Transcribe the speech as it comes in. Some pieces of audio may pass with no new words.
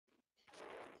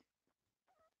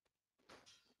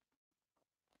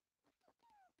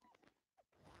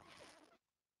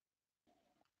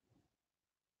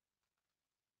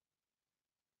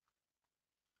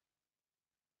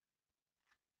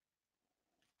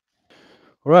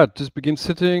All right, just begin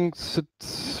sitting. Sit,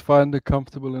 find a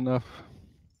comfortable enough,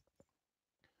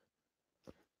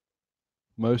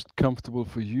 most comfortable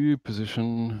for you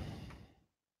position.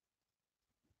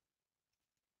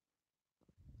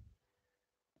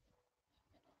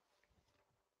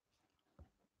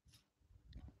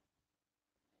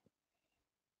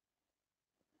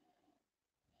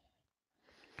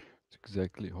 It's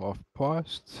exactly half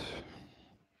past.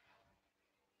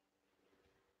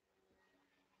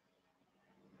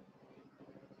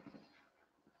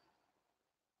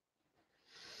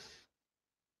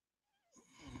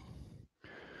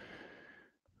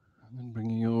 And then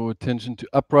bringing your attention to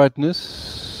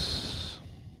uprightness.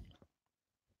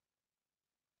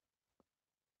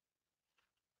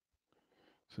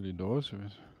 So die daar so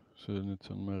net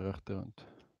aan my regterhand.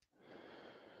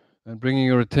 And bringing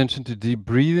your attention to deep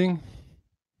breathing.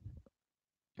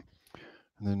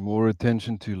 And then more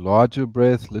attention to larger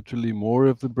breath, literally more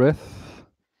of the breath.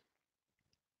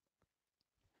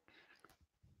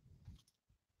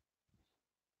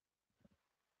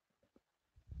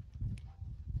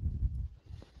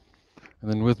 And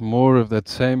then with more of that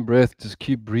same breath, just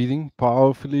keep breathing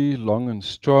powerfully, long and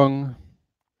strong.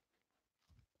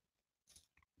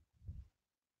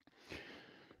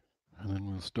 And then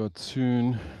we'll start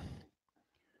soon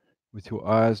with your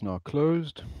eyes now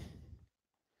closed.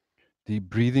 Deep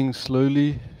breathing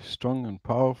slowly, strong and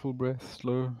powerful breath,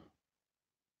 slow.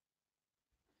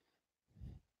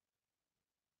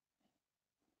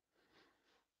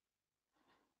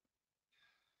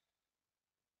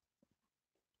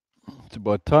 It's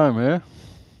about time, eh?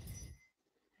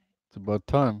 It's about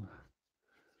time.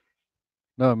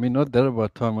 No, I mean not that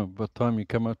about time you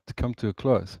come to a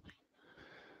close.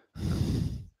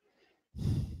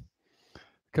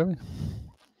 Come in.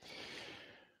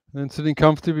 And sitting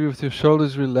comfortably with your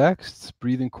shoulders relaxed,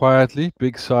 breathing quietly,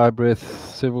 big sigh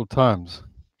breath several times.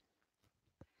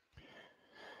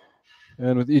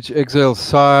 And with each exhale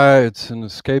sigh, it's an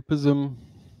escapism,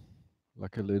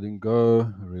 like a letting go,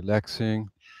 a relaxing,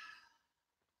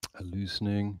 a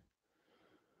loosening,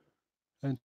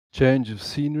 and change of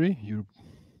scenery. You're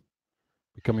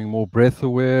becoming more breath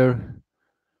aware,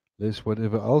 less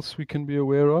whatever else we can be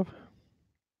aware of.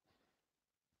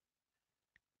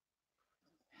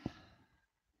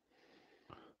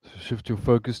 So shift your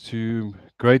focus to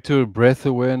greater breath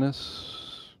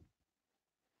awareness.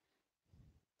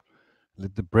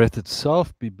 Let the breath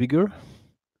itself be bigger,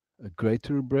 a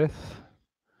greater breath.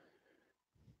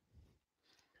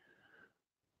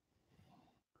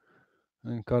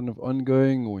 And kind of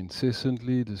ongoing or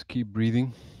incessantly, just keep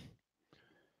breathing,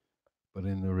 but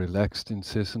in a relaxed,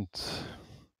 incessant,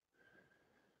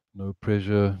 no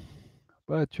pressure.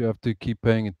 But you have to keep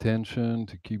paying attention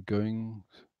to keep going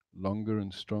longer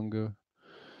and stronger.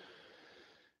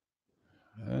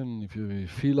 And if you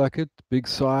feel like it, big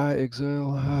sigh,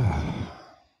 exhale.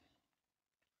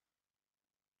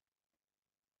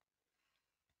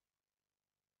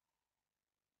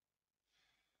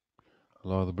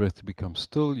 Allow the breath to become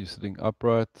still. You're sitting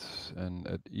upright and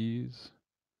at ease,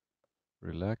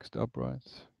 relaxed, upright.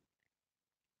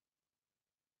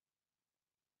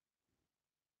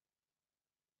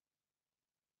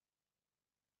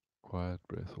 Quiet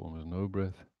breath, almost no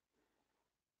breath.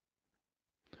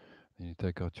 Then you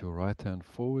take out your right hand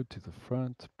forward to the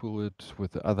front, pull it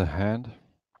with the other hand.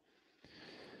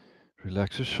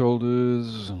 Relax your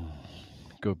shoulders,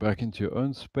 go back into your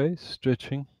own space,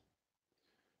 stretching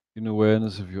in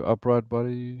awareness of your upright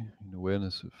body, in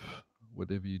awareness of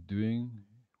whatever you're doing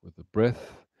with the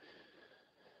breath.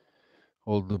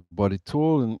 Hold the body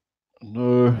tall and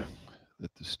know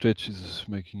that the stretch is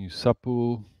making you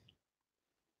supple,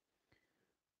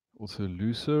 also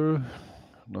looser,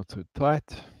 not so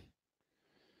tight.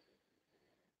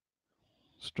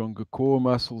 Stronger core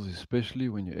muscles, especially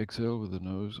when you exhale with the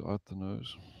nose, out the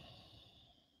nose.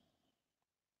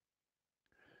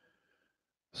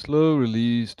 Slow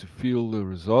release to feel the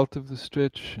result of the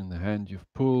stretch in the hand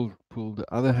you've pulled. Pull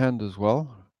the other hand as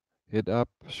well. Head up,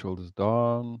 shoulders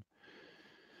down.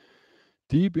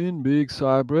 Deep in, big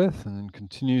sigh breath, and then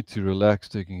continue to relax,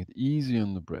 taking it easy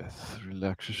on the breath.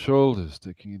 Relax your shoulders,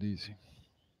 taking it easy.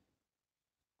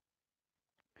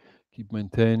 Keep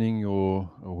maintaining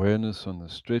your awareness on the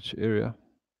stretch area.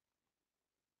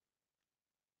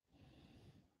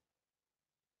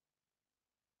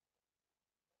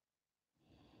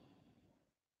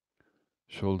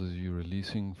 Shoulders you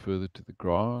releasing further to the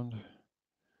ground.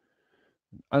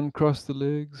 Uncross the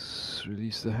legs,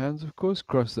 release the hands, of course,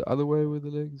 cross the other way with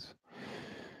the legs.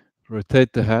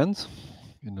 Rotate the hands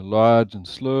in a large and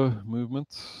slow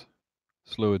movements.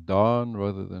 Slow it down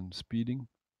rather than speeding.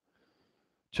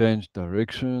 Change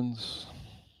directions.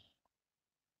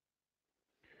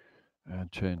 And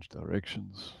change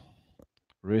directions.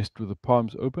 Rest with the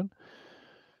palms open.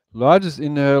 Largest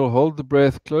inhale, hold the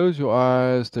breath, close your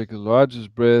eyes, take the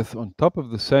largest breath on top of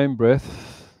the same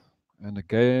breath. And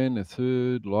again, a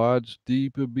third, large,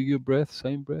 deeper, bigger breath,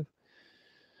 same breath.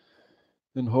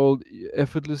 Then hold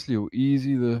effortlessly or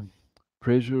easy the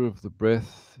pressure of the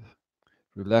breath.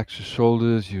 Relax your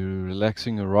shoulders, you're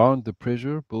relaxing around the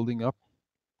pressure, building up.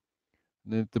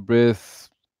 And let the breath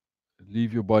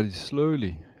leave your body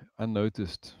slowly,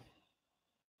 unnoticed.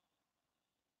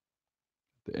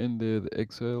 At the end there, the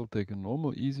exhale, take a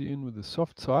normal easy in with a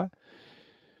soft sigh.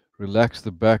 Relax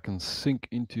the back and sink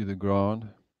into the ground.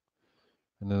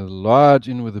 And then a large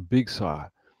in with a big sigh.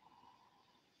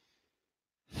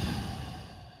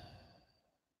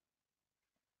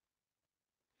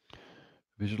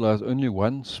 Visualize only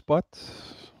one spot,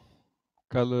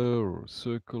 color or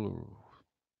circle, or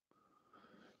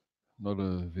not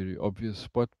a very obvious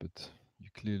spot, but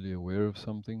you're clearly aware of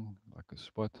something like a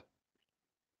spot.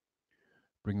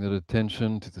 Bring that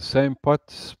attention to the same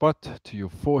spot, to your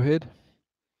forehead.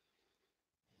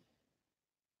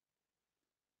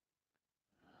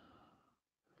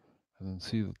 And then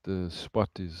see that the spot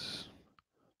is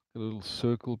a little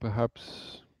circle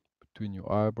perhaps between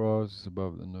your eyebrows,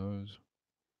 above the nose.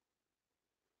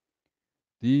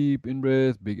 Deep in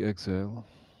breath, big exhale.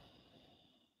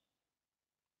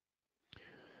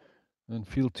 And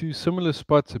feel two similar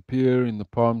spots appear in the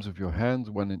palms of your hands,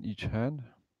 one in each hand.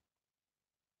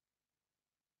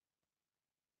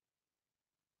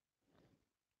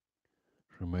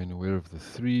 Remain aware of the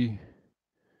three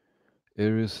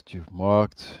areas that you've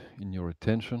marked in your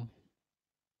attention.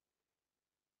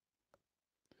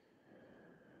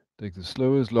 Take the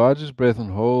slowest, largest breath and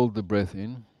hold the breath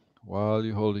in while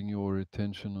you're holding your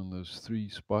attention on those three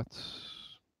spots.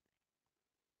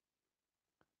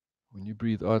 When you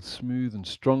breathe out smooth and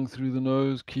strong through the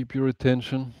nose, keep your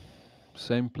attention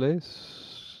same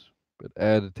place, but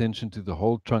add attention to the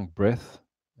whole trunk breath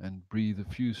and breathe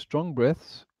a few strong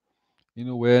breaths in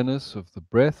awareness of the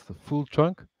breath, the full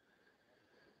trunk,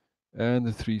 and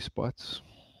the three spots.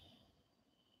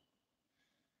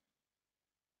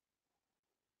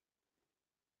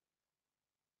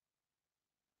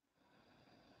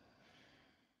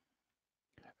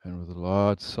 And with a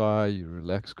large sigh, you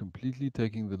relax completely,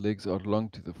 taking the legs out long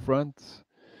to the front,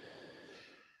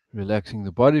 relaxing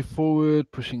the body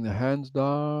forward, pushing the hands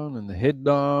down and the head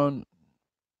down.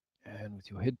 And with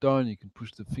your head down, you can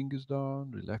push the fingers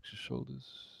down, relax your shoulders.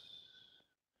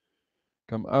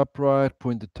 Come upright,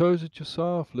 point the toes at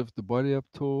yourself, lift the body up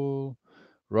tall,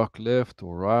 rock left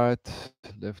or right,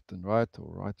 left and right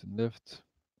or right and left.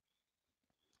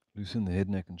 Loosen the head,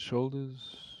 neck and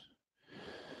shoulders.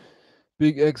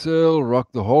 Big exhale,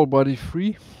 rock the whole body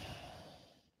free.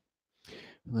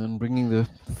 And then bringing the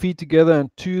feet together and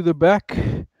to the back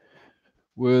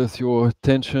with your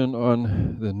attention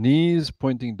on the knees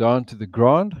pointing down to the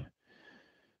ground.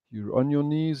 You're on your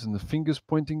knees and the fingers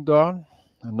pointing down.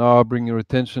 And now bring your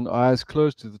attention, eyes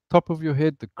closed, to the top of your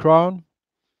head, the crown.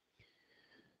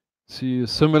 See a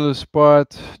similar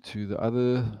spot to the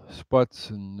other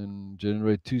spots and then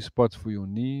generate two spots for your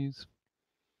knees.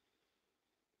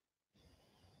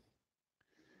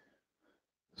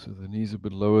 So the knees a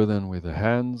bit lower than where the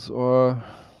hands are,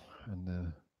 and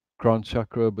the crown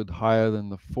chakra a bit higher than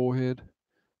the forehead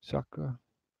chakra.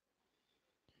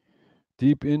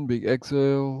 Deep in, big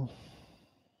exhale.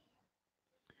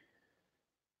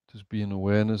 Just be in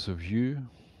awareness of you.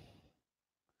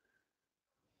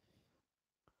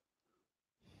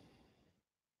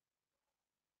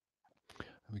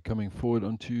 We're coming forward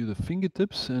onto the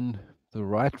fingertips, and the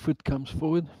right foot comes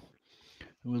forward.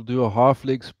 And we'll do a half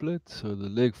leg split, so the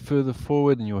leg further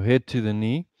forward and your head to the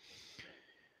knee.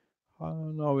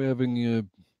 Now we're having a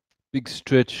big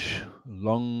stretch,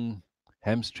 long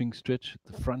hamstring stretch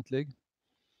at the front leg.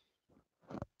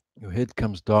 Your head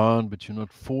comes down, but you're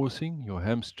not forcing your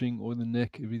hamstring or the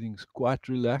neck. Everything's quite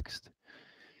relaxed.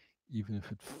 Even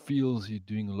if it feels you're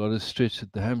doing a lot of stretch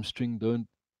at the hamstring, don't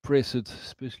press it,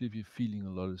 especially if you're feeling a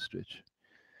lot of stretch.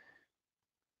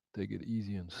 Take it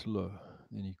easy and slow.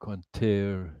 Then you can't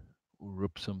tear or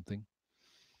rip something.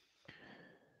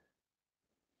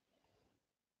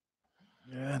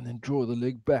 And then draw the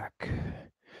leg back.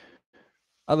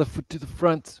 Other foot to the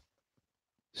front.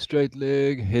 Straight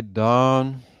leg, head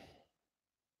down.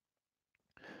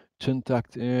 Chin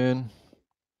tucked in.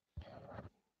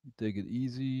 Take it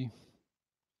easy.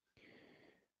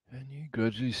 And you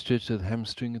gradually stretch that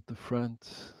hamstring at the front.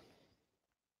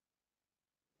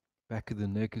 Back of the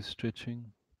neck is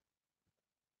stretching.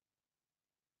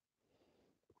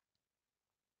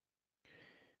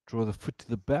 Draw the foot to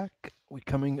the back. We're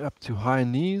coming up to high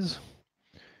knees.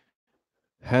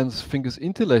 Hands, fingers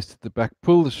interlaced at the back.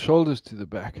 Pull the shoulders to the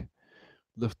back.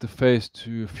 Lift the face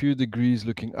to a few degrees,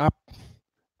 looking up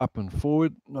and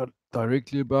forward, not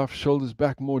directly above. Shoulders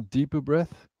back, more deeper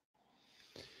breath.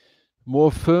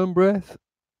 More firm breath.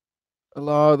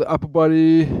 Allow the upper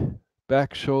body,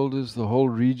 back, shoulders, the whole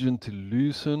region to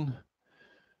loosen.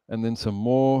 And then some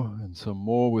more and some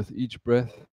more with each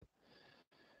breath.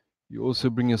 You also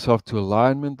bring yourself to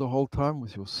alignment the whole time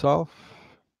with yourself.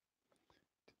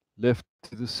 Left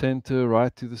to the center,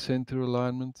 right to the center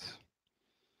alignment.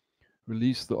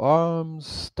 Release the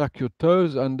arms, tuck your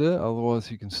toes under,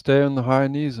 otherwise you can stay on the high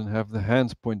knees and have the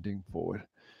hands pointing forward.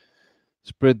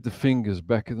 Spread the fingers,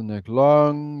 back of the neck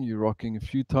long. You're rocking a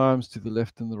few times to the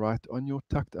left and the right on your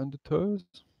tucked under toes.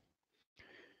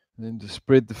 And then just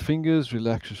spread the fingers,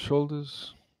 relax your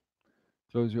shoulders.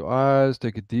 Close your eyes,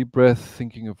 take a deep breath,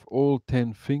 thinking of all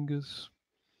 10 fingers.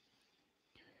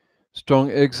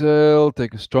 Strong exhale,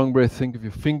 take a strong breath, think of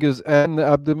your fingers and the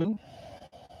abdomen.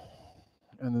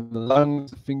 And then the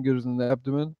lungs, the fingers and the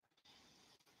abdomen.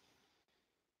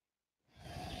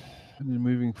 And then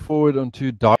moving forward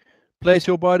onto down. Place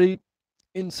your body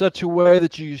in such a way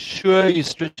that you're sure you're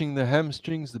stretching the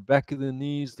hamstrings, the back of the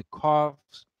knees, the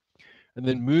calves. And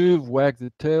then move, wag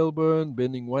the tailbone,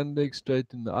 bending one leg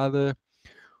straight in the other.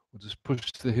 Or just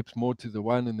push the hips more to the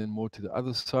one and then more to the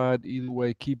other side. Either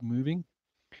way, keep moving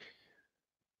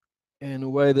in a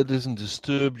way that doesn't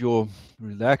disturb your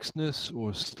relaxedness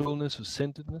or stillness or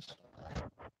centeredness.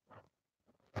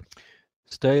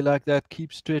 Stay like that,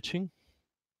 keep stretching.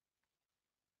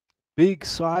 Big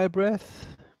sigh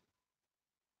breath.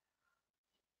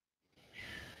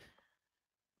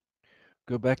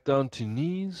 Go back down to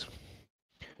knees,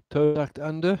 toe tucked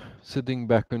under, sitting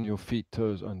back on your feet,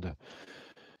 toes under.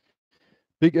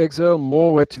 Big exhale,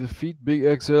 more weight to the feet. Big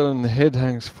exhale, and the head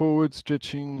hangs forward,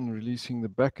 stretching and releasing the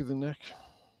back of the neck.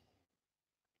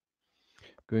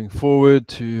 Going forward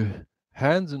to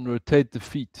hands and rotate the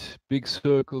feet. Big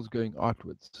circles going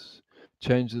outwards.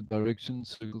 Change the direction,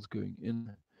 circles going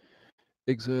in.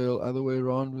 Exhale, other way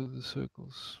around with the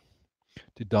circles.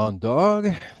 To down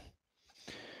dog.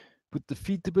 Put the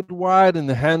feet a bit wide and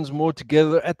the hands more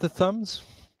together at the thumbs.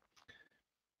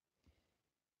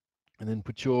 And then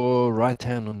put your right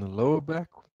hand on the lower back,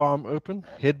 palm open,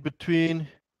 head between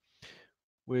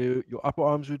where your upper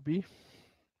arms would be,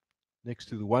 next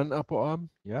to the one upper arm.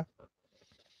 Yeah.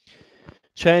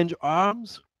 Change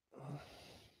arms.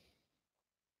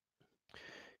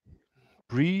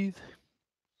 Breathe.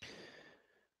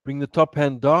 Bring the top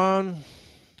hand down.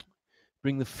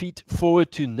 Bring the feet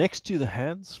forward to next to the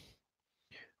hands.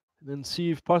 And then see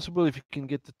if possible if you can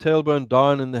get the tailbone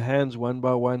down and the hands one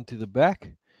by one to the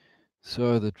back,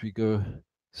 so that we go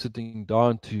sitting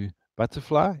down to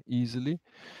butterfly easily.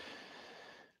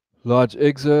 Large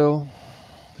exhale.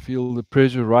 Feel the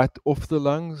pressure right off the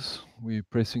lungs. We're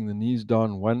pressing the knees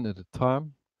down one at a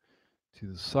time to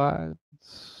the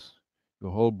sides. Your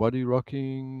whole body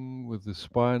rocking with the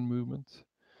spine movement.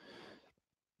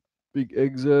 Big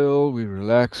exhale. We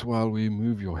relax while we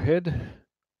move your head,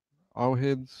 our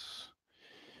heads.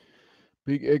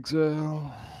 Big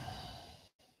exhale.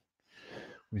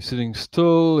 We're sitting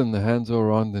still and the hands are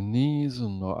around the knees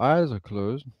and our eyes are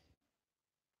closed.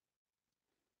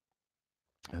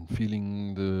 And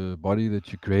feeling the body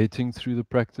that you're creating through the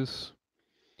practice,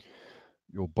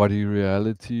 your body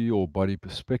reality or body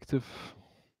perspective.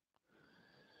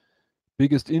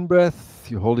 Biggest in-breath,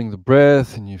 you're holding the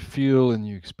breath and you feel and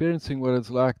you're experiencing what it's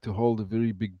like to hold a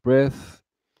very big breath.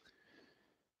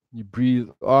 You breathe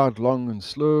out long and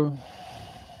slow.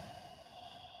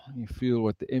 You feel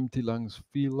what the empty lungs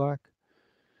feel like.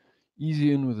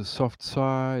 Easy in with a soft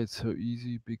sigh. It's so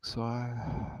easy, big sigh.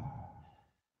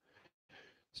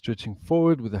 Stretching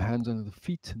forward with the hands under the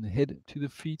feet and the head to the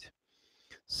feet.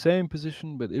 Same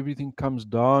position, but everything comes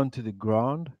down to the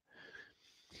ground.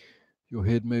 Your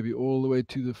head may be all the way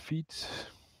to the feet.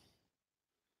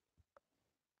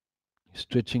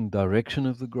 Stretching direction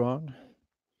of the ground.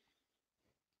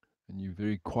 And you're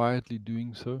very quietly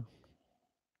doing so.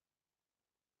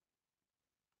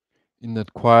 In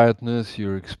that quietness,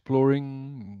 you're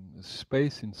exploring the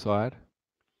space inside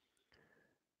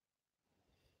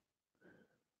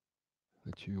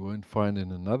that you won't find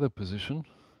in another position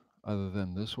other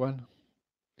than this one.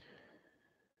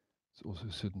 It's also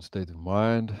a certain state of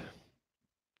mind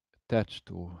attached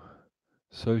or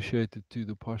associated to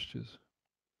the postures.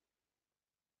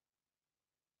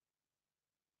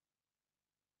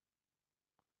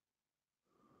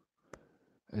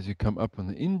 As you come up on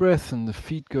the in-breath and the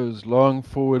feet goes long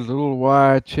forward, a little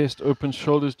wide, chest open,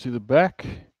 shoulders to the back.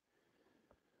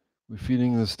 We're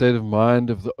feeling the state of mind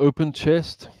of the open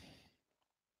chest.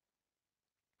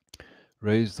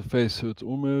 Raise the face so it's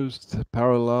almost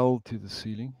parallel to the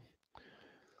ceiling.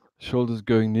 Shoulders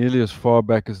going nearly as far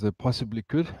back as they possibly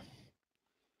could.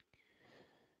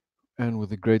 And with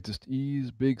the greatest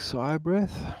ease, big sigh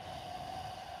breath.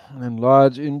 And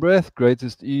large in-breath,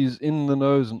 greatest ease in the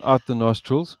nose and out the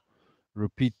nostrils.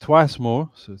 Repeat twice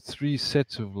more, so 3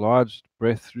 sets of large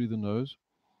breath through the nose.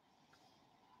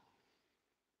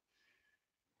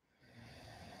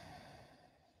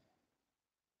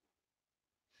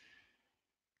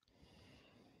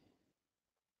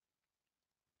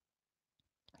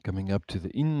 Coming up to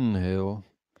the inhale,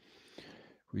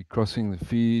 we're crossing the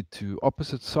feet to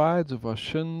opposite sides of our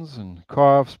shins and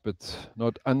calves, but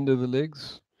not under the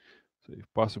legs. So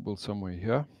if possible, somewhere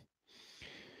here.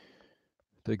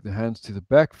 Take the hands to the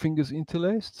back, fingers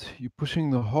interlaced. You're pushing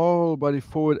the whole body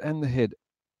forward and the head.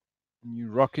 And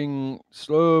you're rocking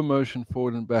slow motion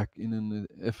forward and back in an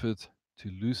effort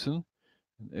to loosen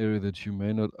an area that you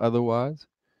may not otherwise.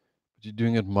 But you're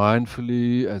doing it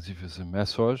mindfully as if it's a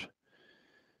massage.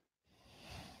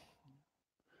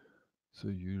 So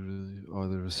you are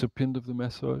the recipient of the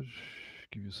massage.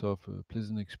 Give yourself a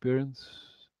pleasant experience.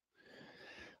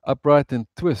 Upright and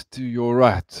twist to your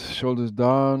right. Shoulders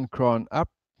down, crown up.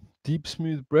 Deep,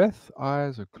 smooth breath.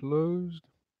 Eyes are closed.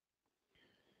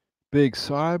 Big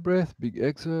sigh breath. Big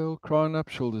exhale. Crown up,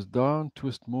 shoulders down.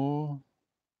 Twist more.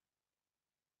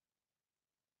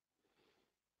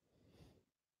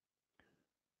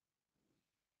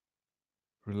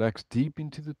 Relax deep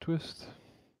into the twist.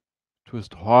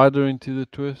 Twist harder into the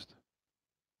twist.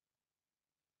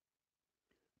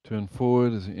 Turn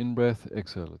forward as an in-breath.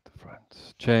 Exhale at the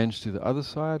front. Change to the other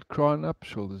side. Crown up,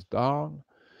 shoulders down.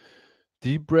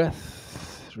 Deep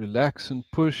breath. Relax and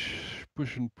push.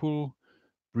 Push and pull.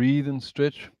 Breathe and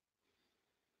stretch.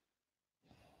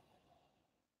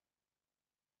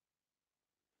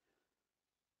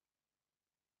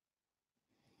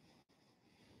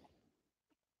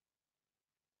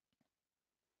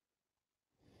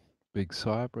 Big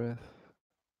sigh breath.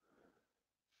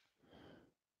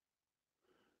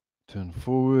 Turn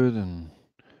forward, and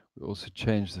we also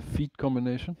change the feet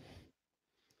combination.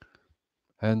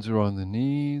 Hands are on the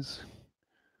knees.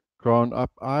 Crown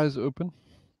up, eyes open.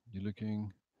 You're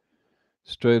looking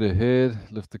straight ahead.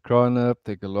 Lift the crown up.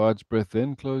 Take a large breath,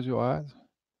 then close your eyes.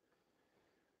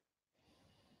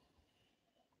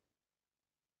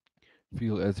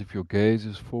 Feel as if your gaze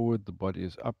is forward, the body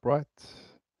is upright,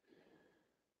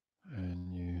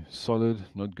 and you're solid,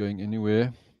 not going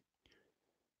anywhere.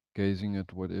 Gazing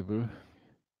at whatever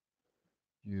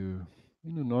you,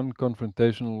 in a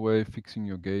non-confrontational way, fixing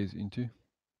your gaze into.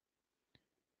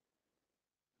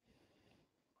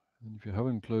 And if you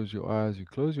haven't closed your eyes, you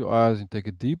close your eyes and take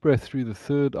a deep breath through the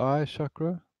third eye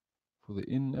chakra for the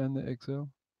in and the exhale.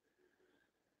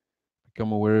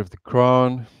 Become aware of the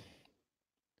crown.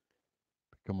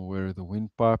 Become aware of the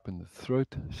windpipe and the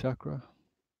throat chakra.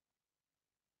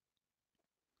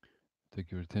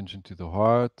 Take your attention to the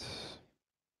heart.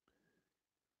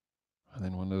 And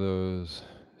then one of those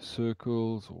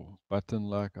circles or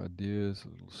button-like ideas, a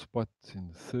little spot in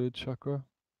the third chakra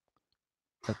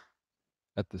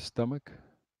at the stomach.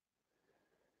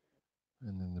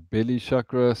 And then the belly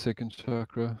chakra, second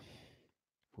chakra,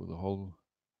 for the whole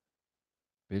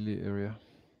belly area.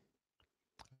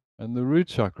 And the root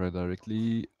chakra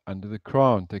directly under the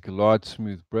crown. Take a large,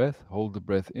 smooth breath. Hold the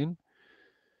breath in.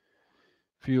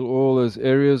 Feel all those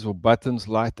areas or buttons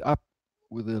light up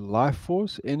with a life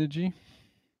force, energy.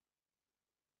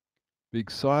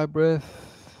 Big sigh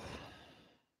breath.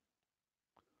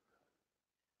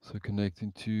 So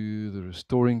connecting to the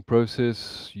restoring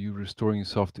process, you restoring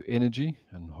yourself to energy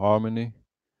and harmony.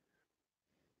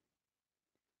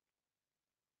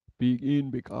 Big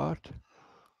in, big out.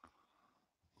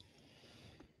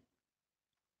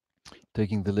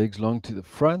 Taking the legs long to the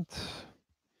front.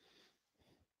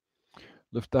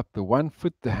 Lift up the one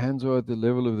foot, the hands are at the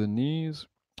level of the knees.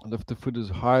 Lift the foot as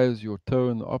high as your toe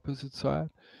on the opposite side.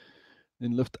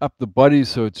 Then lift up the body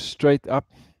so it's straight up.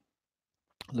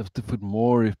 Lift the foot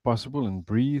more if possible and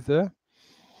breathe there.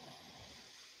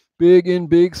 Big in,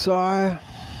 big sigh.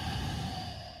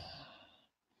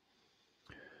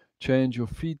 Change your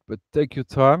feet, but take your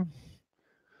time.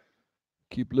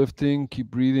 Keep lifting,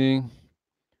 keep breathing.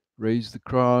 Raise the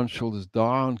crown, shoulders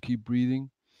down, keep breathing.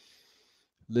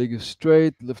 Leg is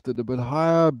straight, lift it a bit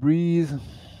higher, breathe.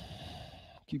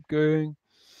 Keep going.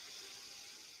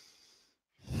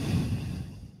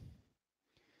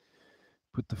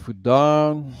 Put the foot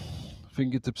down,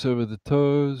 fingertips over the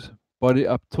toes, body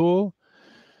up tall.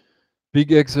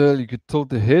 Big exhale, you could tilt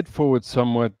the head forward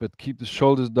somewhat, but keep the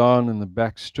shoulders down and the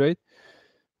back straight.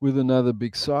 With another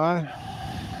big sigh.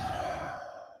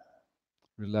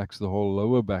 Relax the whole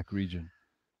lower back region.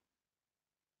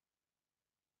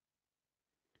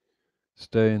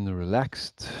 Stay in the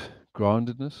relaxed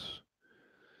groundedness.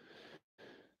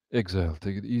 Exhale,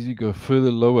 take it easy, go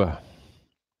further lower.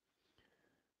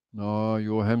 Now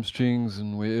your hamstrings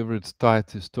and wherever it's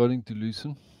tight is starting to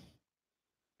loosen.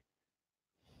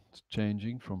 It's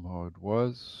changing from how it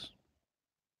was.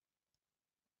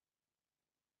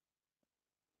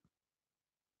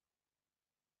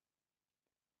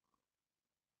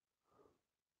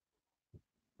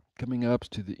 Coming up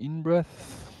to the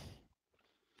in-breath.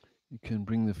 You can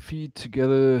bring the feet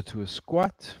together to a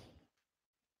squat.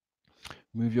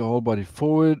 Move your whole body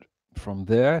forward from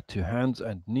there to hands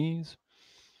and knees.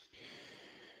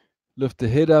 Lift the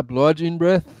head up, large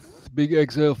in-breath. Big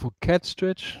exhale for cat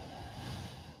stretch.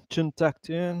 Chin tucked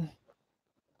in.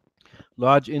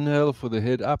 Large inhale for the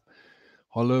head up.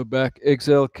 Hollow back,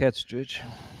 exhale, cat stretch.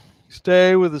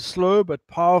 Stay with a slow but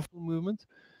powerful movement.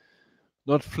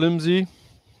 Not flimsy,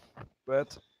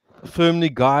 but firmly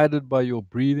guided by your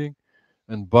breathing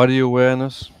and body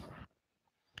awareness.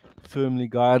 Firmly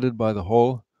guided by the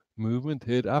whole movement.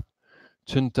 Head up,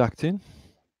 chin tucked in.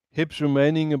 Hips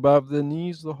remaining above the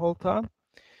knees the whole time.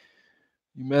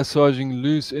 You're massaging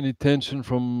loose any tension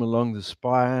from along the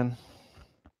spine.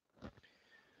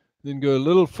 Then go a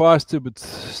little faster but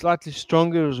slightly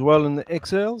stronger as well in the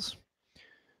exhales,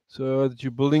 so that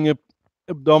you're building up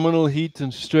abdominal heat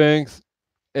and strength.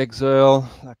 Exhale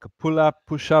like a pull-up,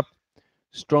 push-up,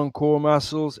 strong core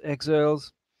muscles.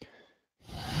 Exhales.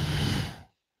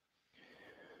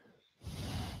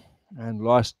 And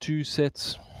last 2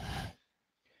 sets.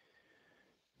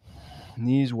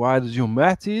 Knees wide as your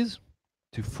mat is,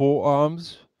 to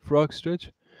forearms, frog stretch.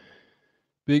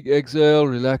 Big exhale,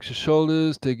 relax your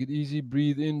shoulders, take it easy,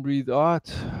 breathe in, breathe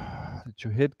out. Let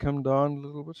your head come down a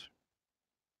little bit.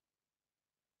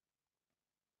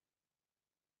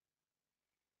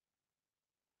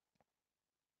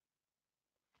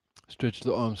 Stretch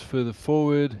the arms further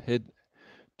forward, head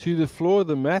to the floor,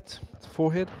 the mat,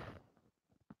 forehead.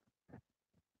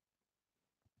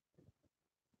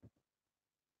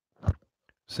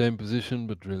 Same position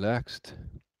but relaxed.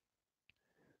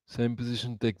 Same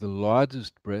position, take the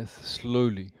largest breath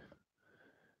slowly.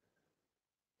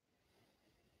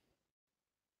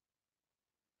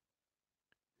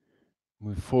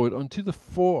 Move forward onto the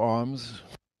forearms.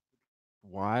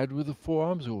 Wide with the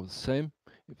forearms, or the same.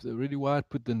 If they're really wide,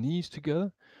 put the knees together.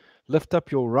 Lift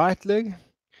up your right leg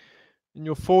and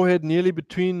your forehead nearly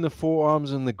between the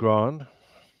forearms and the ground.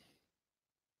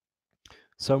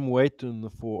 Some weight in the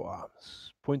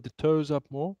forearms. Point the toes up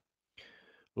more.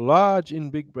 Large in,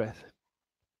 big breath.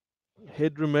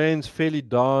 Head remains fairly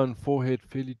down, forehead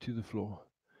fairly to the floor.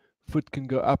 Foot can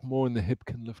go up more and the hip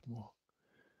can lift more.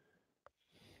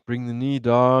 Bring the knee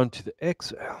down to the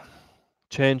exhale.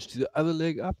 Change to the other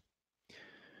leg up.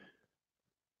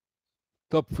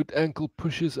 Top foot ankle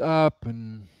pushes up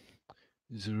and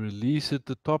there's a release at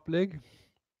the top leg.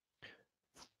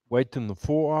 Weight in the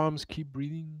forearms. Keep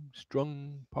breathing.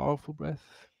 Strong, powerful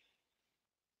breath.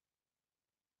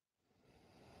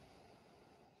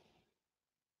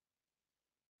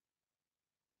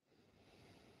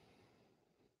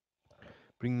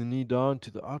 Bring the knee down to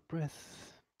the out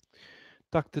breath.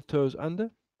 Tuck the toes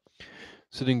under.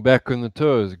 Sitting back on the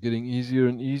toes, getting easier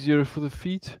and easier for the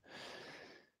feet.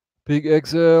 Big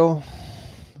exhale.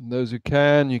 And those who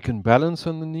can, you can balance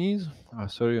on the knees. On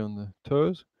the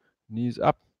toes. Knees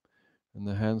up and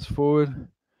the hands forward.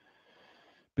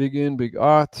 Big in, big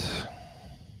out.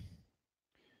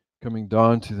 Coming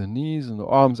down to the knees and the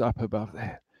arms up above the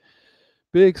head.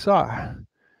 Big sigh.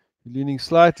 You're leaning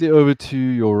slightly over to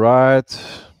your right.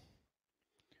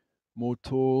 More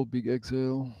tall, big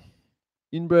exhale.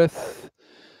 In breath.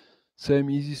 Same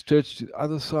easy stretch to the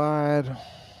other side.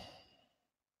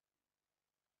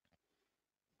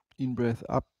 In breath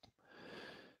up.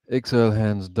 Exhale,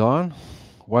 hands down.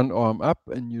 One arm up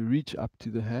and you reach up to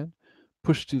the hand.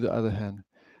 Push to the other hand.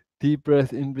 Deep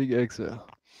breath in, big exhale.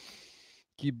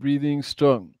 Keep breathing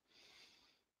strong.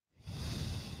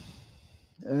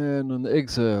 And on the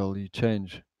exhale, you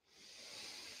change.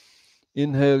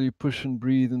 Inhale, you push and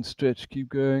breathe and stretch. Keep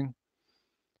going.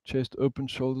 Chest open,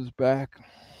 shoulders back.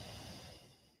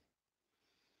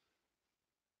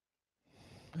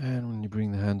 And when you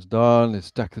bring the hands down, let's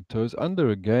tuck the toes under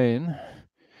again.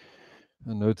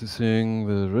 And noticing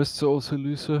the wrists are also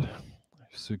looser.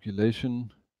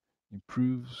 Circulation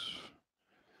improves.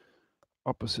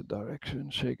 Opposite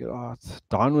direction, shake it out.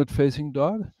 Downward facing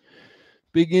dog.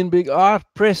 Big in, big out.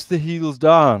 Press the heels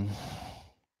down.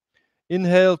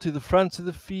 Inhale to the fronts of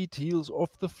the feet, heels off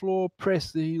the floor.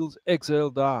 Press the heels, exhale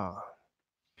down.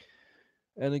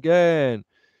 And again,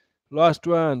 Last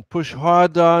one, push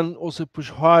hard down, also push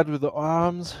hard with the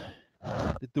arms.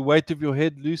 Let the weight of your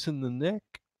head loosen the neck.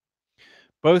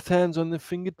 Both hands on the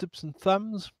fingertips and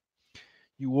thumbs.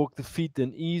 You walk the feet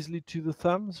then easily to the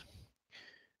thumbs.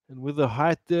 And with the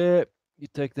height there, you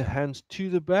take the hands to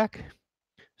the back.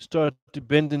 Start to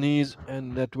bend the knees,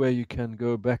 and that way you can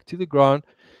go back to the ground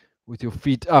with your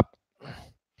feet up.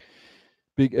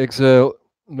 Big exhale.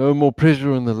 No more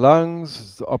pressure in the lungs.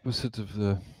 It's the opposite of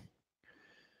the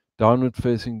downward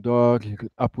facing dog. You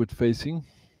get upward facing.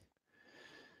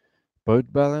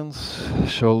 Boat balance.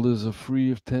 Shoulders are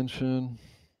free of tension.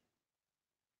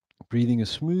 Breathing a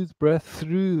smooth breath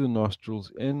through the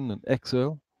nostrils in and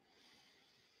exhale.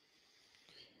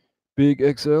 Big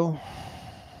exhale.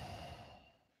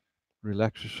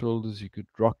 Relax your shoulders. You could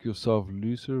rock yourself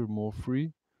looser, more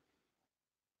free.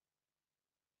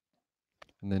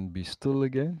 And then be still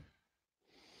again.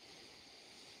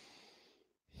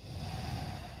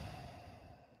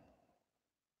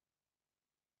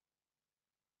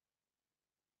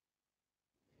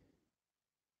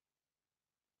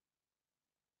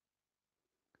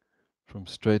 From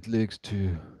straight legs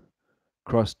to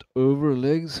crossed over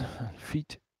legs and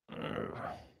feet.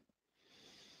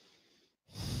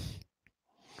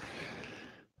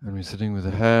 And we're sitting with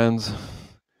the hands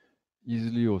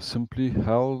easily or simply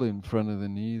held in front of the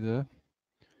knee there.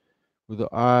 With the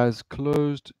eyes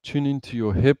closed, tune into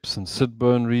your hips and sit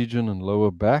bone region and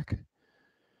lower back.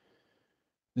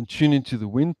 Then tune into the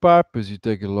windpipe as you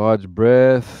take a large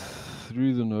breath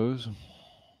through the nose.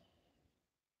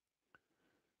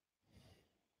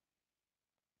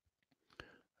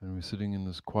 And we're sitting in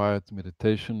this quiet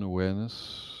meditation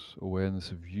awareness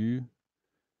of you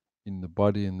in the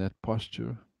body in that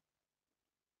posture.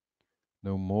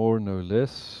 No more, no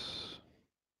less.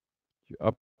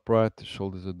 You're upright, the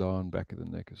shoulders are down, back of the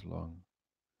neck is long.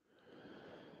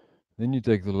 Then you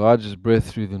take the largest breath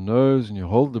through the nose and you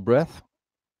hold the breath.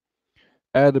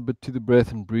 Add a bit to the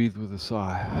breath and breathe with a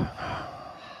sigh.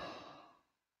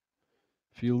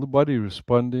 Feel the body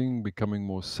responding, becoming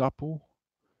more supple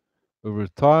over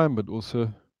time, but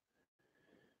also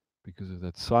because of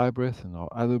that sigh breath and our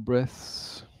other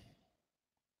breaths.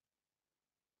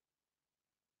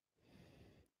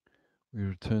 We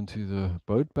return to the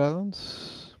boat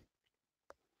balance.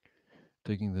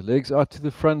 Taking the legs out to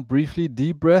the front briefly,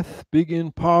 deep breath, big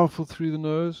in, powerful through the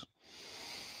nose.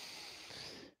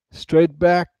 Straight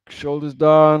back, shoulders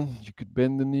down. You could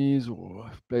bend the knees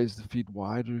or place the feet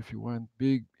wider if you want.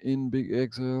 Big in, big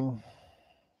exhale.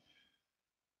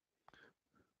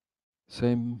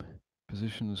 Same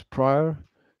position as prior.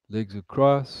 Legs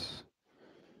across.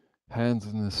 Hands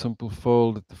in a simple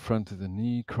fold at the front of the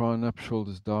knee. Crown up,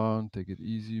 shoulders down. Take it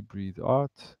easy. Breathe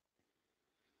out.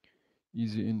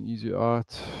 Easy in, easy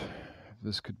out.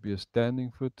 This could be a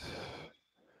standing foot.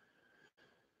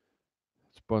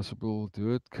 It's possible.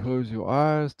 Do it. Close your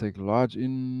eyes. Take a large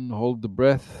in. Hold the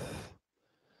breath.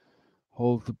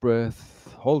 Hold the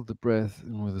breath. Hold the breath.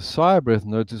 And with a sigh breath,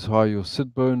 notice how your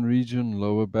sit bone region,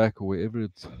 lower back, or wherever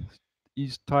it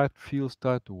is tight, feels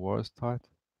tight, or was tight,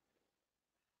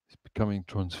 is becoming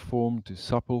transformed to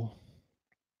supple.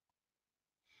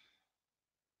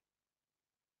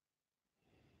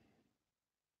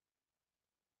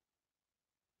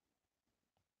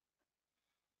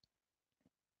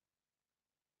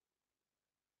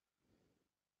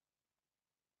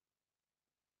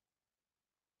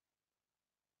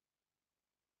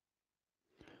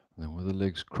 Then with the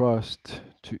legs crossed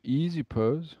to easy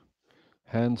pose,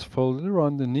 hands folded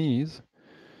around the knees.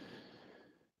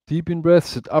 Deep in breath,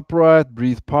 sit upright,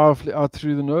 breathe powerfully out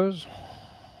through the nose.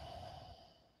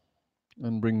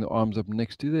 And bring the arms up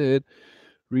next to the head,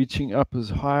 reaching up as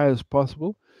high as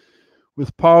possible.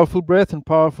 With powerful breath and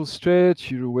powerful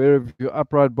stretch, you're aware of your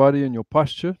upright body and your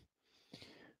posture.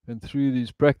 And through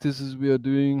these practices we are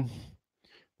doing,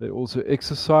 they're also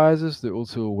exercises, they're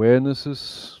also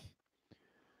awarenesses.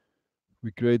 We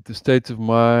create the state of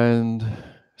mind,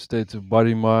 states of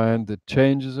body mind that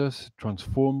changes us,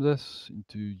 transforms us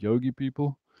into yogi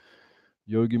people,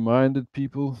 yogi minded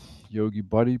people, yogi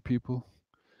body people.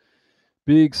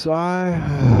 Big sigh.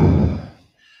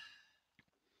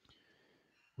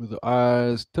 With the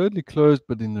eyes totally closed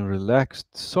but in a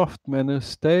relaxed, soft manner,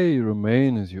 stay,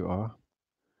 remain as you are.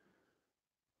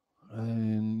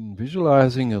 And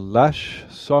visualizing a lush,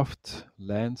 soft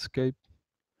landscape,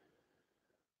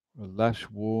 a lush,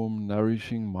 warm,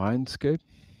 nourishing mindscape,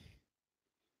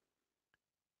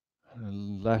 a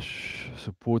lush,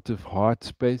 supportive heart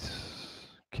space,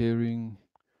 caring,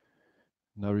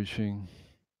 nourishing.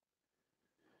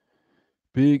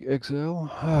 Big exhale.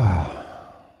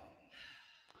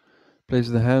 Place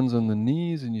the hands on the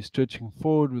knees and you're stretching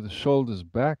forward with the shoulders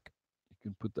back. You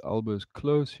can put the elbows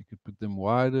close, you could put them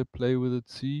wider, play with it,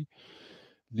 see.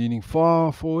 Leaning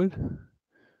far forward.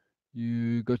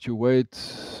 You got your weight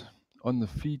on the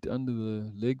feet, under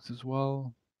the legs as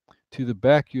well. To the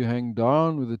back, you hang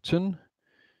down with the chin.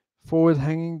 Forward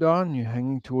hanging down, you're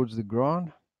hanging towards the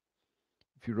ground.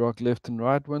 If you rock left and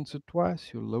right once or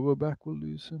twice, your lower back will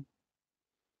loosen.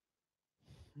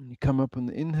 And you come up on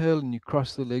the inhale and you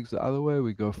cross the legs the other way.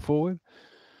 We go forward.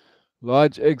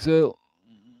 Large exhale.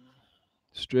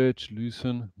 Stretch,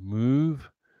 loosen,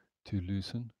 move to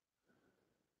loosen.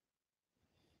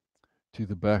 To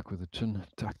the back with the chin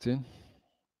tucked in.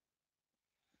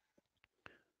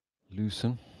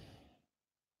 Loosen.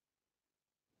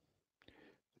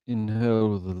 Inhale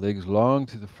with the legs long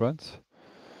to the front.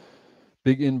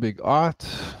 Big in, big out.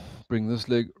 Bring this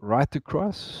leg right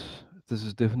across. This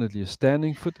is definitely a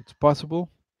standing foot. It's possible.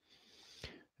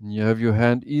 And you have your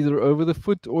hand either over the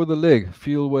foot or the leg.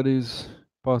 Feel what is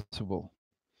possible.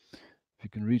 If you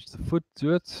can reach the foot,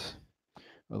 do it.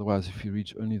 Otherwise, if you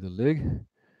reach only the leg,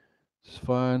 it's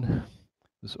fine.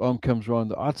 This arm comes around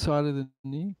the outside of the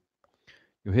knee.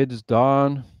 Your head is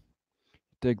down.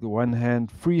 Take the one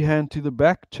hand, free hand to the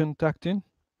back, chin tucked in.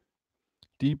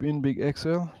 Deep in, big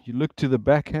exhale. You look to the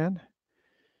back hand.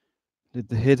 Let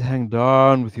the head hang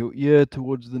down with your ear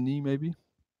towards the knee, maybe.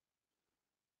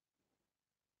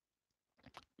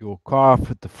 Your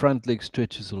calf at the front leg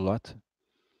stretches a lot.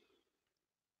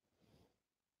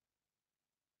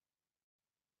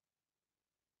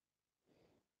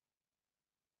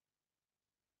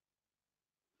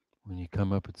 When you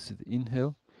come up, it's the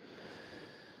inhale.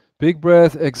 Big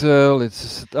breath, exhale. Let's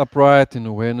sit upright in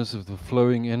awareness of the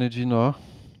flowing energy now.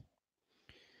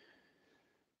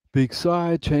 Big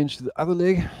sigh, change to the other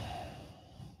leg.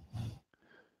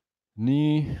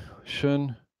 Knee,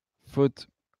 shin, foot.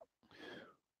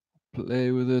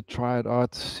 Play with it, try it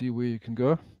out, see where you can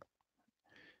go.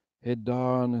 Head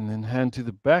down and then hand to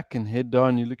the back and head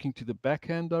down. You're looking to the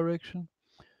backhand direction.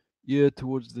 Ear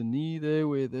towards the knee there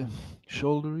where the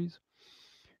shoulder is.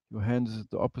 Your hand is at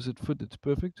the opposite foot. It's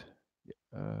perfect.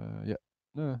 Yeah.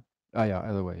 No. Yeah,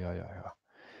 other way.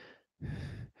 Yeah.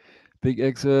 Big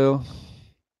exhale.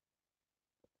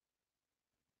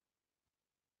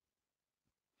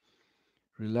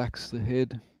 Relax the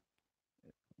head.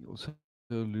 You're also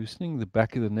loosening the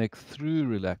back of the neck through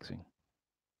relaxing.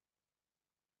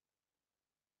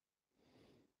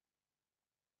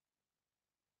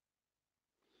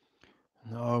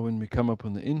 Now when we come up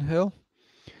on the inhale,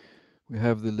 we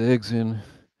have the legs in,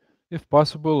 if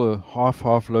possible, a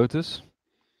half lotus.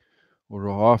 Or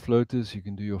a half lotus. You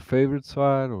can do your favorite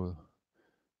side or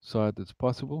side that's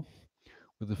possible.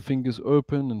 With the fingers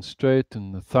open and straight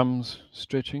and the thumbs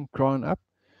stretching, crown up.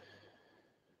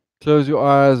 Close your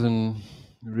eyes and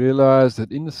realize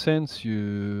that in a sense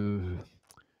you're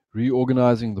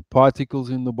reorganizing the particles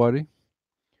in the body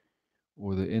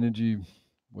or the energy,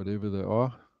 whatever they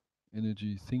are,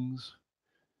 energy things,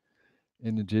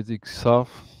 energetic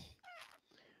self.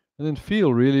 And then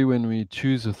feel really when we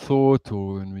choose a thought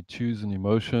or when we choose an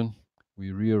emotion,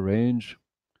 we rearrange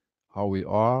how we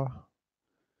are.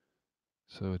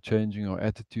 So changing our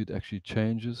attitude actually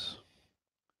changes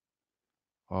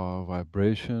our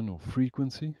vibration or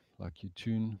frequency, like you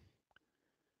tune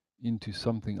into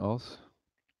something else.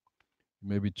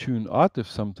 Maybe tune out of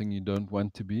something you don't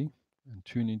want to be and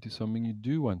tune into something you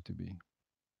do want to be.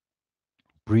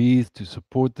 Breathe to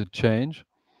support the change.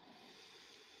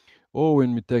 Or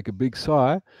when we take a big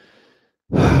sigh,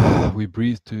 we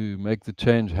breathe to make the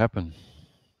change happen.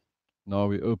 Now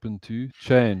we're open to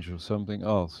change or something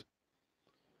else.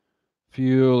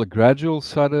 Feel a gradual,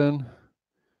 sudden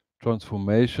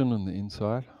transformation on the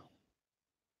inside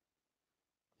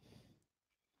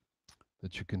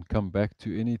that you can come back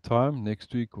to any time,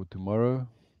 next week or tomorrow.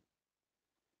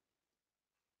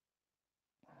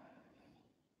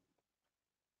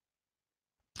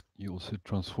 You're also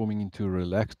transforming into a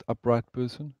relaxed, upright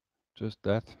person. Just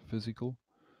that, physical.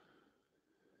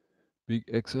 Big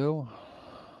exhale.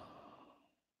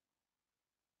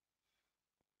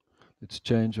 Let's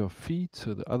change our feet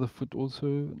so the other foot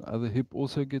also, the other hip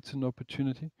also gets an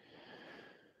opportunity.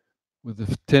 With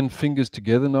the 10 fingers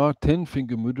together now, 10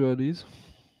 finger mudra it is.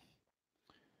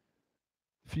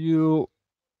 Feel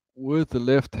with the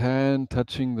left hand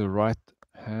touching the right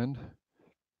hand.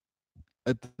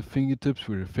 At the fingertips,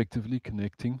 we're effectively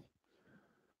connecting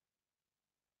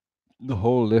the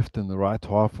whole left and the right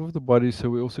half of the body,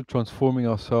 so we're also transforming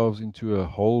ourselves into a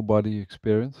whole body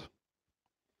experience.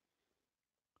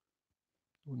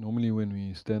 Normally, when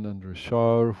we stand under a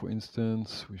shower, for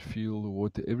instance, we feel the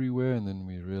water everywhere, and then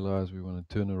we realize we want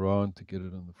to turn around to get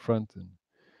it on the front, and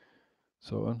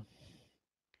so on.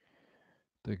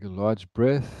 Take a large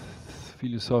breath.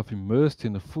 Feel yourself immersed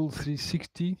in a full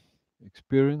 360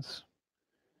 experience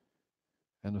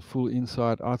and a full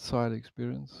inside-outside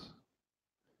experience,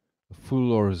 a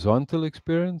full horizontal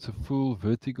experience, a full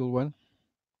vertical one,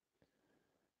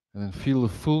 and then feel the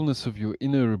fullness of your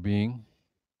inner being,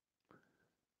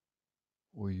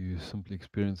 or you simply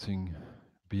experiencing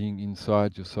being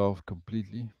inside yourself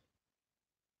completely.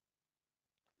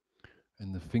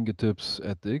 And the fingertips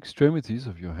at the extremities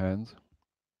of your hands,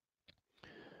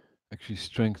 actually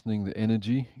strengthening the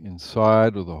energy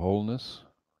inside or the wholeness,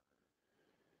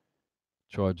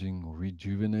 charging or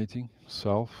rejuvenating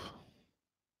self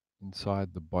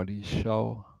inside the body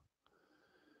shell.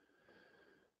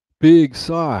 Big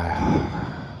sigh.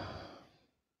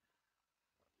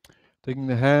 Taking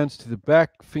the hands to the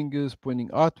back, fingers pointing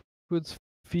outwards,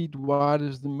 feet wide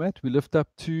as the mat. We lift up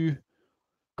to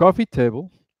coffee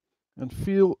table and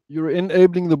feel you're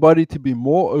enabling the body to be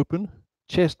more open,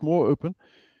 chest more open.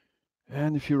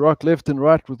 And if you rock left and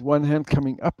right with one hand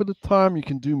coming up at a time, you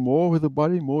can do more with the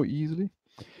body more easily.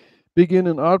 Big in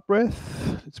and out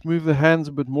breath. Let's move the hands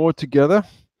a bit more together.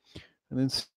 And then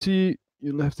see,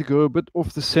 you'll have to go a bit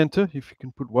off the center if you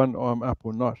can put one arm up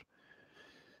or not.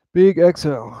 Big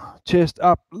exhale. Chest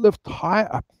up, lift high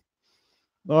up.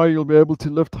 Now you'll be able to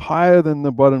lift higher than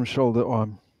the bottom shoulder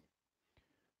arm.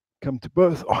 Come to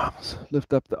both arms.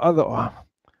 Lift up the other arm.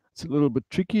 It's a little bit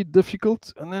tricky,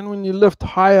 difficult. And then when you lift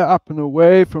higher up and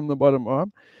away from the bottom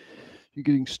arm, you're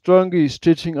getting stronger, you're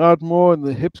stretching out more, and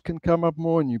the hips can come up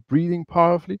more, and you're breathing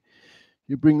powerfully.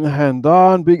 You bring the hand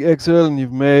down, big exhale, and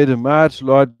you've made a much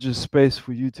larger space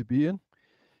for you to be in.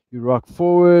 You rock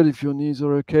forward if your knees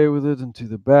are okay with it, and to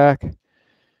the back.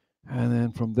 And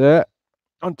then from there,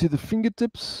 onto the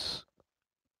fingertips.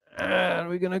 And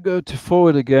we're going to go to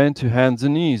forward again to hands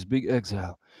and knees. Big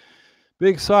exhale.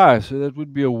 Big sigh. So that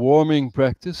would be a warming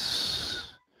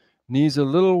practice. Knees a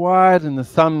little wide and the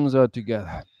thumbs are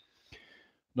together.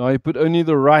 Now you put only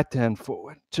the right hand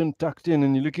forward, chin tucked in,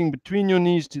 and you're looking between your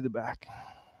knees to the back.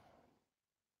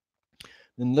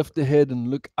 Then lift the head and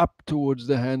look up towards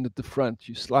the hand at the front.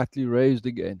 You slightly raised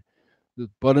again. The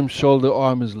bottom shoulder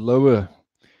arm is lower.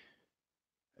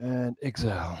 And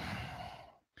exhale.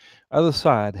 Other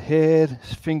side, head,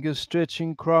 fingers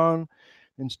stretching, crown,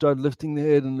 and start lifting the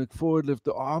head and look forward. Lift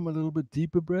the arm a little bit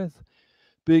deeper breath.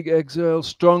 Big exhale,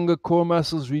 stronger core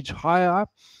muscles reach higher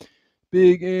up.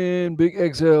 Big in, big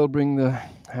exhale, bring the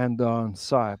hand down,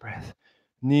 sigh breath.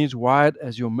 Knees wide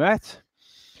as your mat.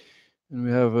 And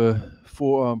we have a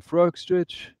forearm frog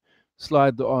stretch.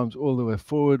 Slide the arms all the way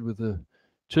forward with the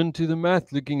chin to the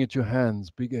mat, looking at your hands.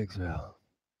 Big exhale.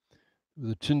 With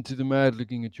the chin to the mat,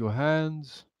 looking at your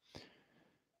hands.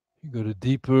 You got a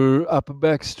deeper upper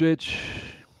back stretch.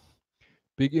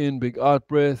 Big in, big out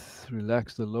breath.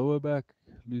 Relax the lower back.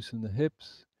 Loosen the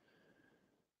hips.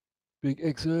 Big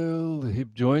exhale. The hip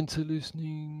joints are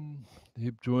loosening. The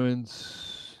hip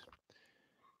joints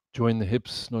join the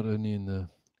hips not only in the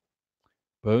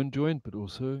bone joint but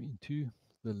also into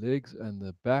the legs and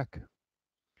the back.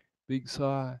 Big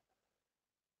sigh.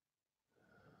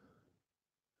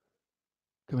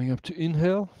 Coming up to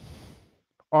inhale.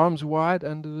 Arms wide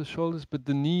under the shoulders but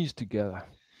the knees together.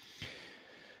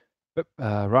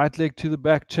 Right leg to the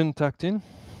back, chin tucked in.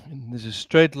 And there's a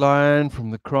straight line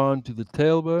from the crown to the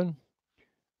tailbone.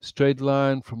 Straight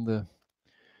line from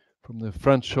the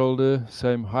front shoulder,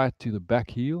 same height to the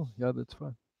back heel. Yeah, that's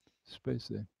fine. Space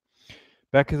there.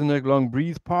 Back of the neck long.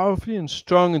 Breathe powerfully and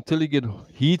strong until you get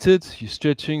heated. You're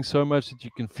stretching so much that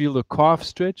you can feel the calf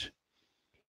stretch.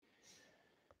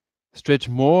 Stretch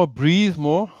more, breathe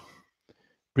more.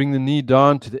 Bring the knee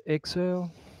down to the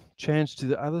exhale. Change to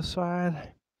the other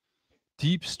side.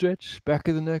 Deep stretch, back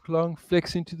of the neck long,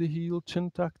 flex into the heel,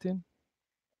 chin tucked in.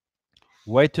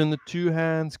 Weight on the two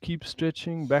hands, keep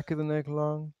stretching, back of the neck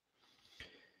long.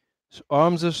 So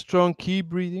arms are strong, keep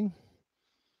breathing.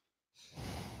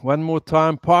 One more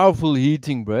time, powerful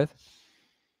heating breath.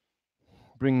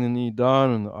 Bring the knee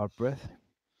down on the out breath.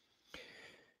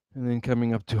 And then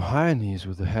coming up to high knees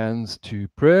with the hands to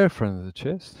prayer, front of the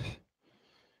chest.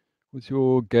 With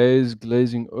your gaze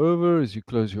glazing over as you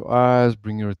close your eyes,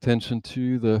 bring your attention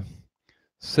to the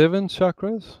 7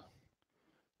 chakras.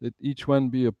 Let each one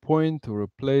be a point or a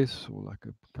place or like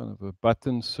a kind of a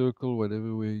button, circle,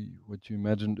 whatever what you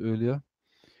imagined earlier.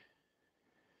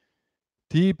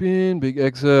 Deep in, big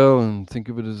exhale, and think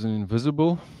of it as an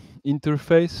invisible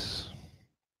interface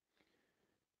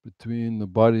between the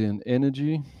body and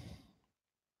energy,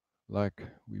 like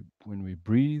when we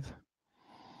breathe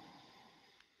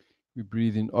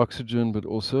in oxygen, but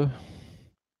also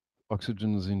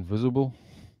oxygen is invisible.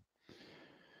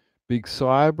 Big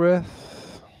sigh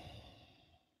breath.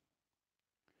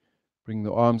 Bring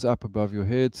the arms up above your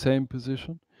head, same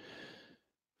position.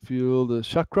 Feel the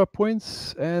chakra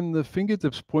points and the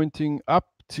fingertips pointing up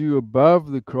to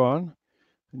above the crown,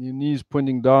 and your knees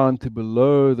pointing down to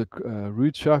below the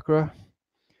root chakra.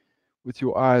 With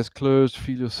your eyes closed,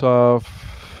 feel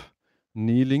yourself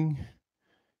kneeling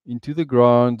into the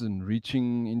ground and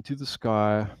reaching into the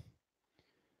sky.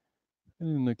 And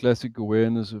in the classic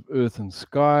awareness of earth and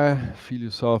sky, feel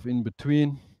yourself in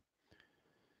between.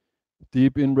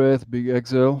 Deep in breath, big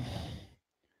exhale.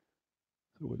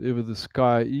 So whatever the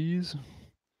sky is,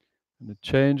 and it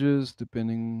changes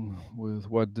depending with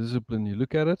what discipline you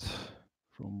look at it,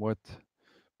 from what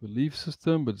belief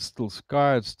system, but it's still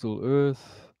sky, it's still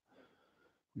earth.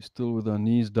 We're still with our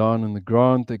knees down on the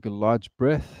ground. Take a large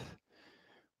breath.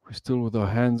 We're still with our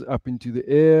hands up into the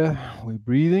air. We're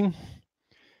breathing.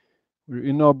 We're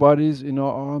in our bodies, in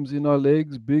our arms, in our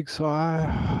legs. Big sigh.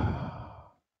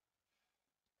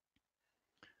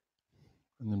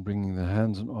 And then bringing the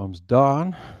hands and arms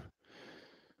down.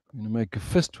 We're going to make a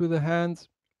fist with the hands.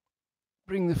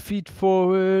 Bring the feet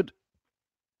forward.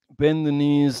 Bend the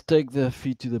knees. Take the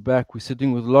feet to the back. We're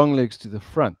sitting with long legs to the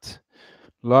front.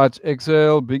 Large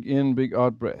exhale. Big in, big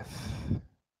out breath.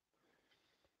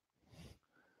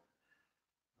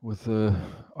 With the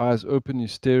eyes open, you're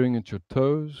staring at your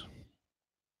toes.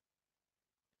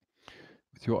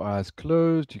 With your eyes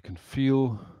closed, you can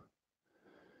feel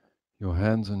your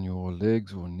hands on your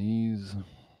legs or knees.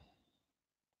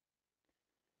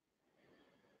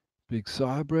 Big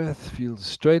sigh breath. Feel the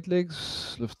straight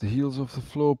legs. Lift the heels off the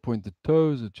floor. Point the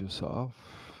toes at yourself.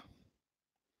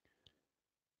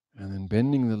 And then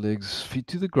bending the legs, feet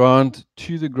to the ground,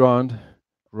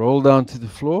 roll down to the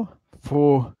floor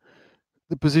for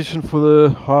the position for the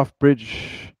half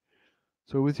bridge.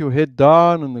 So with your head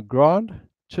down on the ground,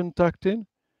 chin tucked in,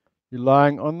 you're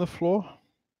lying on the floor.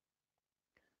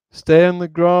 Stay on the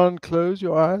ground, close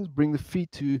your eyes, bring the feet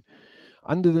to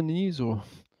under the knees or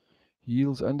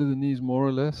heels under the knees more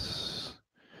or less.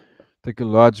 Take a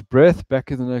large breath,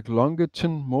 back of the neck longer,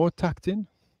 chin more tucked in.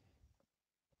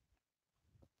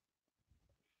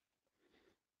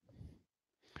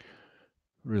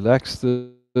 Relax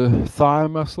the thigh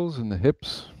muscles and the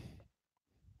hips.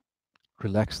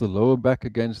 Relax the lower back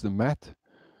against the mat.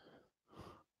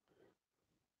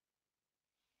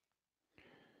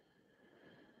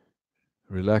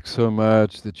 Relax so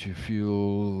much that you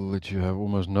feel that you have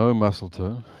almost no muscle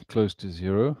tone, close to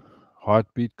zero.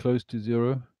 Heartbeat close to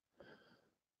zero.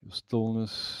 Your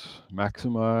stillness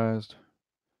maximized.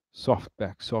 Soft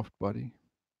back, soft body.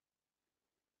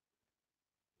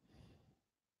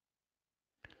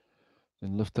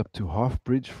 Then lift up to half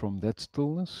bridge from that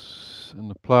stillness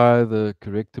and apply the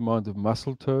correct amount of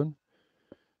muscle tone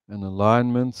and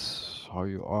alignments, how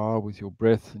you are with your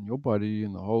breath and your body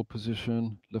in the whole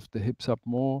position. Lift the hips up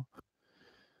more.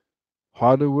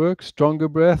 Harder work, stronger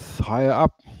breath, higher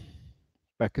up.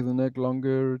 Back of the neck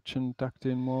longer, chin tucked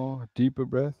in more. Deeper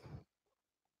breath.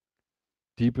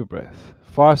 Deeper breath.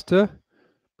 Faster,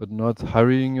 but not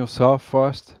hurrying yourself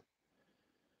fast.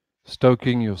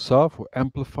 Stoking yourself or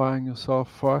amplifying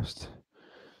yourself fast.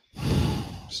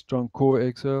 Strong core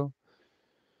exhale.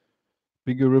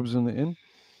 Bigger ribs in the in.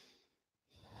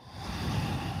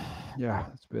 Yeah,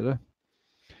 that's better.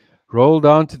 Roll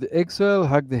down to the exhale,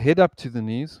 hug the head up to the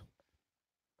knees.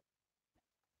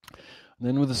 And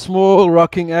then with a small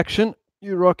rocking action,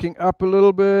 you're rocking up a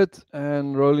little bit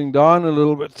and rolling down a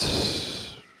little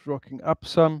bit. Rocking up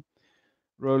some,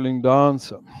 rolling down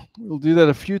some. We'll do that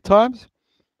a few times.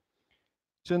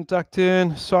 Chin tucked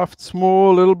in, soft,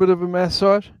 small, little bit of a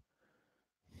massage.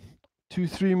 2,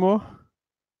 3 more.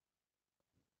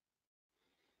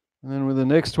 And then with the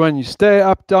next one, you stay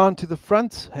up, down to the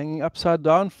front, hanging upside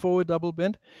down, forward double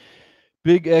bend.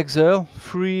 Big exhale,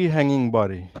 free hanging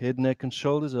body. Head, neck, and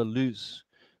shoulders are loose.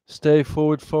 Stay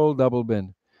forward fold, double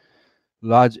bend.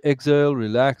 Large exhale,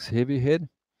 relax, heavy head.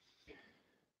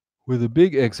 With a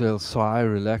big exhale, sigh,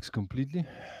 relax completely.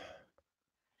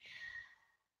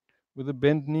 With the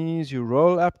bent knees, you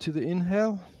roll up to the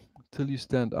inhale until you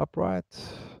stand upright.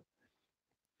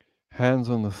 Hands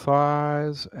on the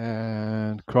thighs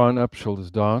and crown up, shoulders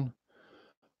down.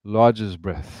 Largest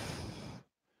breath.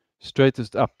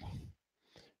 Straightest up.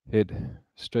 Head,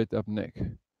 straight up neck.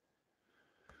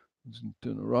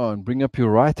 Turn around. Bring up your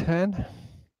right hand.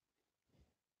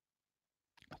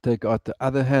 Take out the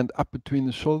other hand up between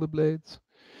the shoulder blades.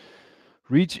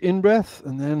 Reach in breath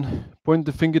and then point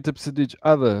the fingertips at each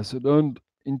other. So don't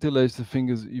interlace the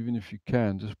fingers even if you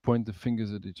can. Just point the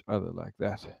fingers at each other like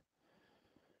that.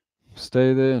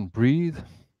 Stay there and breathe.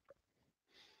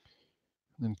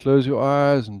 Then close your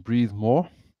eyes and breathe more.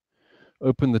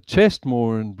 Open the chest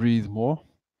more and breathe more.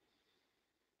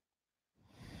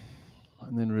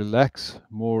 And then relax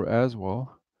more as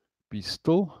well. Be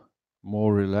still.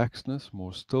 More relaxedness,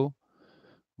 more still.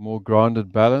 More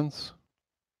grounded balance.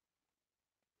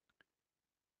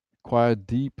 Quiet,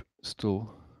 deep,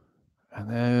 still. And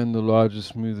then the largest,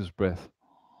 smoothest breath.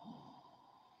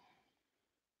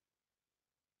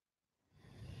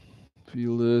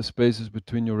 Feel the spaces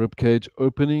between your ribcage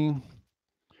opening.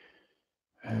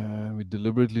 And we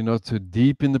deliberately not so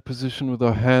deep in the position with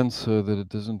our hands so that it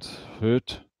doesn't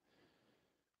hurt,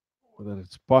 or that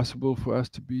it's possible for us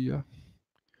to be.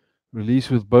 Release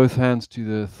with both hands to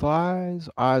the thighs.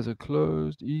 Eyes are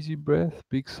closed. Easy breath.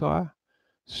 Big sigh.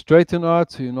 Straighten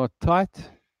out so you're not tight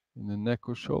in the neck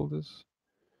or shoulders.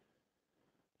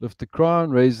 Lift the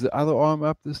crown. Raise the other arm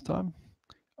up this time.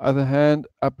 Other hand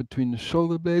up between the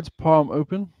shoulder blades. Palm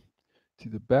open to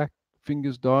the back.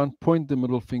 Fingers down. Point the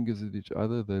middle fingers at each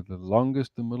other. They're the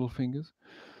longest, the middle fingers.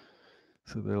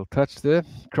 So they'll touch there.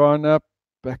 Crown up.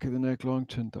 Back of the neck long.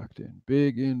 Chin tucked in.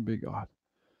 Big in, big out.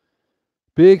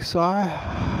 Big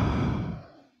sigh.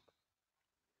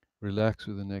 Relax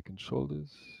with the neck and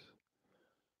shoulders.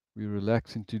 We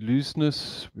relax into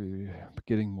looseness. We're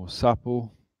getting more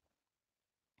supple.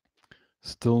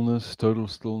 Stillness, total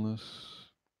stillness.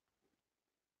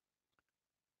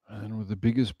 And with the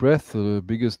biggest breath, the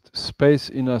biggest space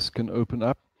in us can open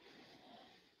up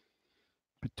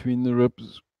between the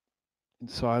ribs,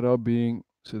 inside our being.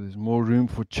 So there's more room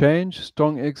for change.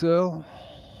 Strong exhale.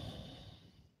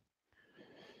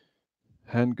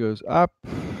 Hand goes up.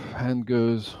 Hands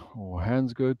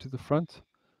go to the front.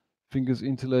 Fingers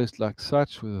interlaced like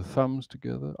such with the thumbs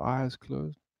together. Eyes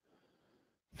closed.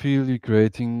 Feel you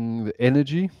creating the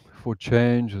energy for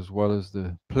change as well as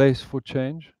the place for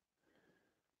change,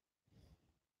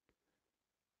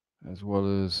 as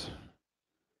well as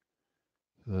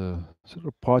the sort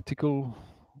of particle,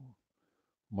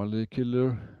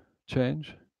 molecular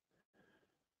change,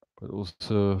 but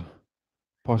also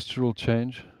postural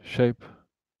change, shape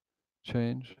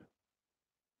change.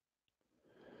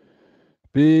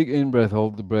 Big in-breath,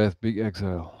 hold the breath, big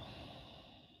exhale.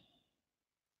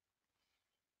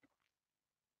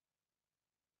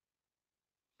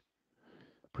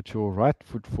 Put your right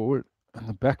foot forward and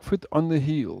the back foot on the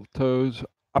heel, toes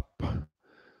up.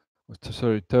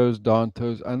 Sorry, toes down,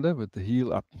 toes under, with the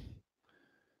heel up.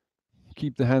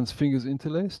 Keep the hands, fingers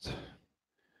interlaced.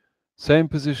 Same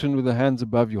position with the hands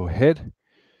above your head.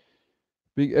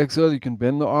 Big exhale, you can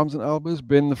bend the arms and elbows,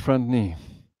 bend the front knee.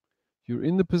 You're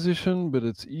in the position, but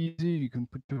it's easy. You can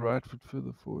put your right foot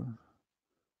further forward.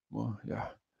 More, yeah.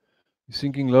 You're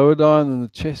sinking lower down and the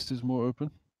chest is more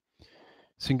open.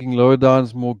 Sinking lower down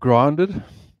is more grounded.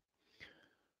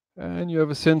 And you have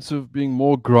a sense of being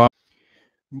more grounded.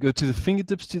 You go to the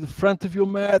fingertips to the front of your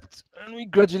mat, and we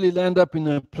gradually land up in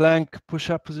a plank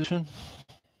push-up position.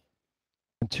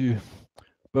 And to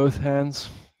both hands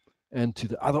and to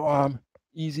the other arm.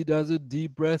 Easy does it,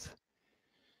 deep breath.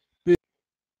 Big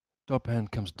top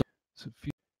hand comes down. So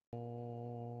feel.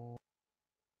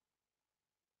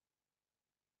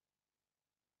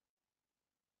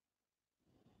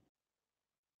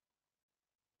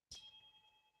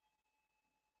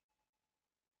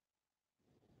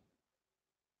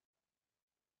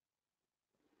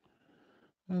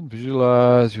 And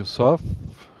visualize yourself,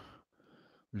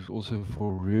 which is also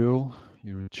for real.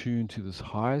 You're attuned to this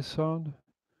high sound,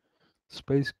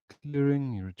 space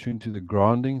clearing. You're attuned to the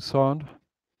grounding sound.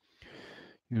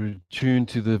 You're attuned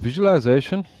to the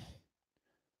visualization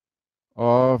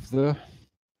of the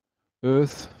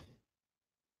earth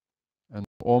and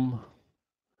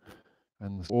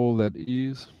and all that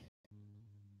is.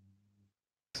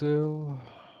 Exhale.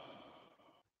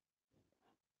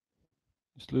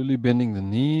 Slowly bending the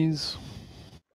knees.